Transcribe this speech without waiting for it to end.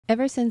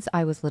Ever since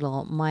I was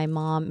little, my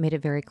mom made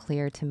it very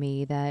clear to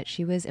me that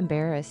she was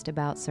embarrassed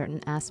about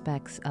certain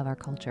aspects of our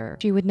culture.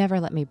 She would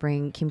never let me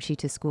bring kimchi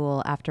to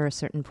school after a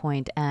certain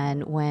point,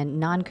 and when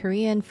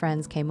non-Korean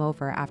friends came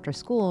over after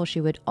school,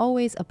 she would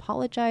always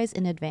apologize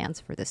in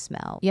advance for the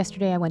smell.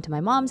 Yesterday, I went to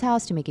my mom's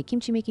house to make a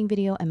kimchi making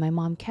video, and my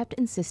mom kept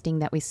insisting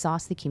that we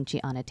sauce the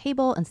kimchi on a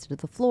table instead of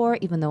the floor,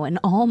 even though in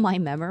all my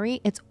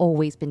memory, it's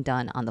always been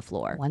done on the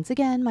floor. Once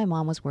again, my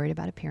mom was worried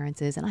about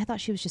appearances, and I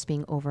thought she was just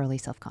being overly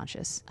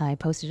self-conscious. I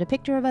posted a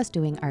picture of us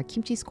doing our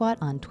kimchi squat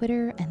on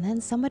Twitter, and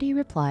then somebody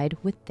replied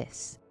with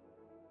this.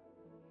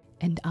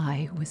 And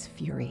I was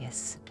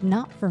furious.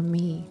 Not for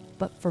me,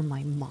 but for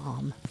my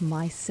mom.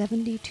 My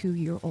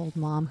 72-year-old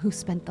mom, who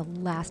spent the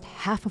last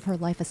half of her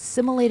life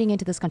assimilating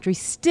into this country,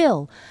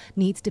 still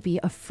needs to be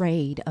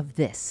afraid of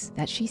this.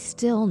 That she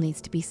still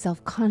needs to be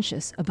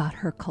self-conscious about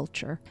her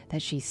culture.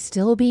 That she's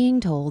still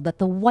being told that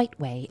the white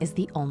way is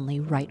the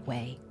only right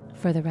way.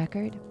 For the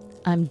record,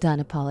 I'm done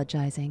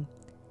apologizing.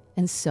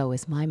 And so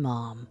is my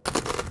mom.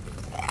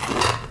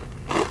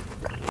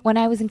 When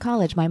I was in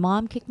college, my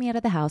mom kicked me out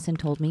of the house and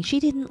told me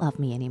she didn't love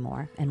me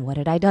anymore. And what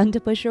had I done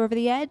to push her over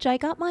the edge? I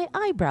got my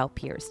eyebrow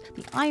pierced.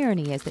 The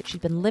irony is that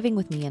she'd been living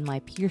with me in my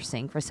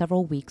piercing for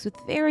several weeks with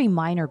very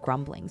minor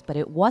grumblings, but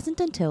it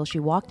wasn't until she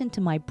walked into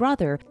my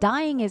brother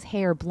dyeing his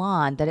hair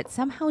blonde that it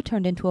somehow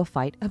turned into a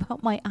fight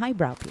about my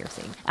eyebrow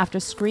piercing. After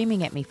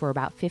screaming at me for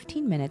about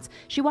 15 minutes,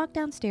 she walked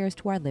downstairs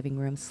to our living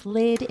room,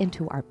 slid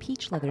into our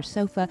peach leather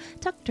sofa,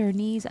 tucked her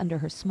knees under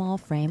her small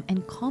frame,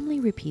 and calmly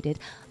repeated,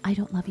 "I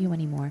don't love you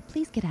anymore.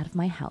 Please get out of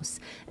my house."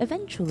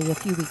 Eventually, a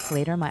few weeks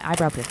later, my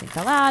eyebrow piercing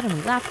fell out and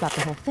we laughed about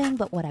the whole thing,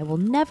 but what I will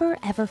never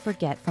ever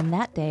forget from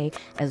that day,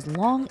 as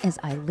long as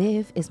I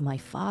live, is my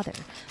father.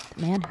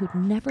 The man who'd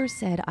never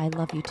said I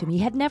love you to me,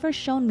 had never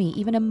shown me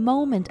even a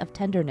moment of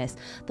tenderness,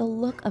 the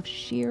look of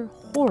sheer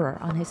horror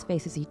on his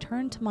face as he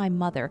turned to my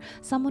mother,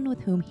 someone with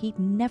whom he'd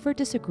never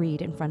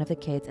disagreed in front of the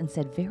kids, and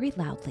said very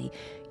loudly,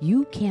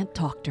 "You can't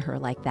talk to her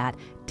like that.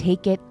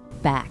 Take it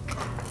back."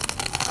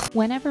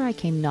 Whenever I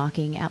came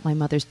knocking at my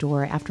mother's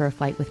door after a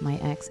fight with my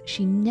ex,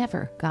 she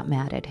never got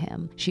mad at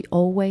him. She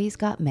always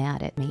got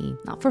mad at me,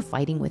 not for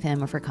fighting with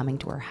him or for coming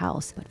to her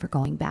house, but for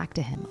going back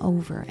to him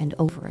over and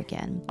over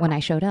again. When I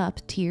showed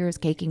up, tears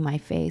caking my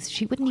face,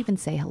 she wouldn't even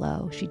say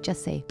hello. She'd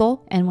just say, "To,"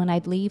 and when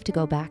I'd leave to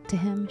go back to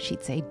him,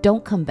 she'd say,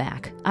 "Don't come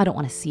back. I don't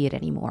want to see it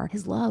anymore."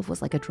 His love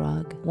was like a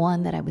drug,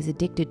 one that I was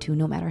addicted to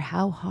no matter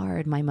how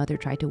hard my mother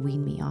tried to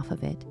wean me off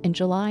of it. In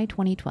July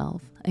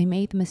 2012, I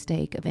made the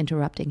mistake of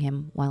interrupting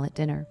him while at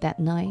dinner. That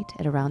night,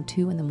 at around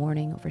 2 in the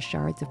morning, over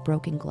shards of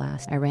broken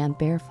glass, I ran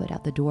barefoot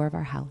out the door of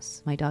our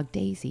house, my dog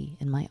Daisy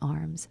in my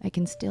arms. I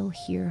can still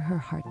hear her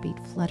heartbeat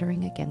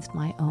fluttering against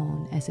my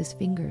own as his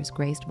fingers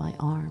grazed my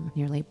arm,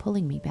 nearly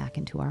pulling me back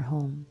into our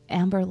home.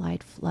 Amber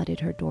light flooded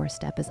her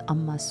doorstep as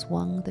Amma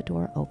swung the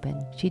door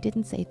open. She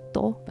didn't say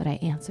 "to," but I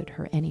answered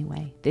her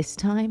anyway. "This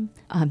time,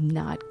 I'm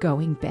not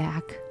going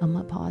back."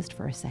 Amma paused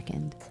for a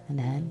second, and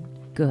then,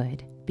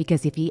 "Good.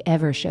 Because if he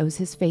ever shows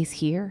his face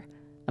here,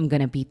 I'm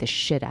gonna beat the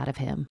shit out of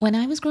him." When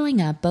I was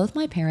growing up, both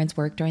my parents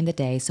worked during the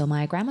day, so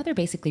my grandmother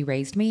basically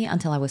raised me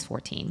until I was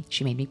 14.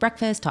 She made me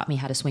breakfast, taught me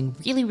how to swing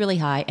really, really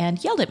high,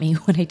 and yelled at me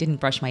when I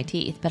didn't brush my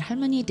teeth. But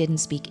Harmony didn't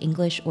speak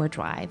English or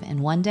drive, and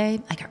one day,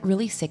 I got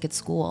really sick at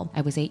school.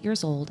 I was 8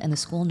 years old, and the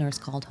school nurse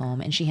called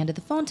home, and she handed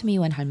the phone to me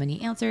when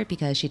Harmony answered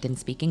because she didn't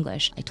speak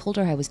English. I told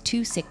her I was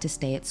too sick to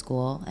stay at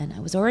school, and I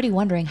was already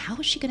wondering how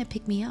was she gonna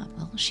pick me up?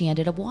 Well, she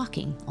ended up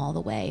walking all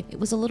the way. It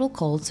was a little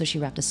cold, so she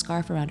wrapped a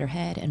scarf around her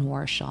head and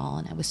wore a shawl,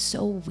 and I was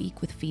so weak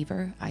with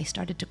fever, I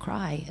started to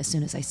cry as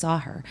soon as I saw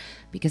her,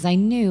 because I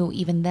knew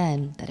even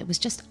then that it was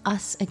just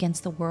us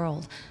against the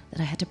world,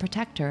 that I had to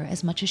protect her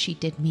as much as she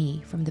did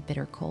me from the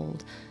bitter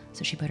cold.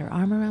 So she put her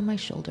arm around my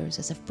shoulders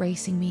as if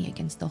bracing me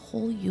against the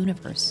whole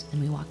universe, and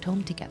we walked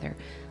home together.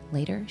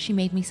 Later, she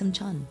made me some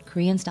chun,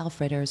 Korean-style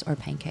fritters or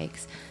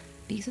pancakes.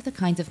 These are the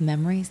kinds of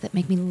memories that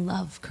make me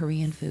love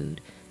Korean food,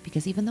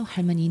 because even though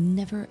Harmony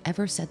never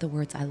ever said the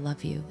words "I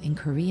love you" in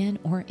Korean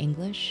or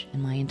English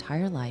in my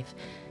entire life,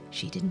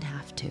 she didn't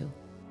have to.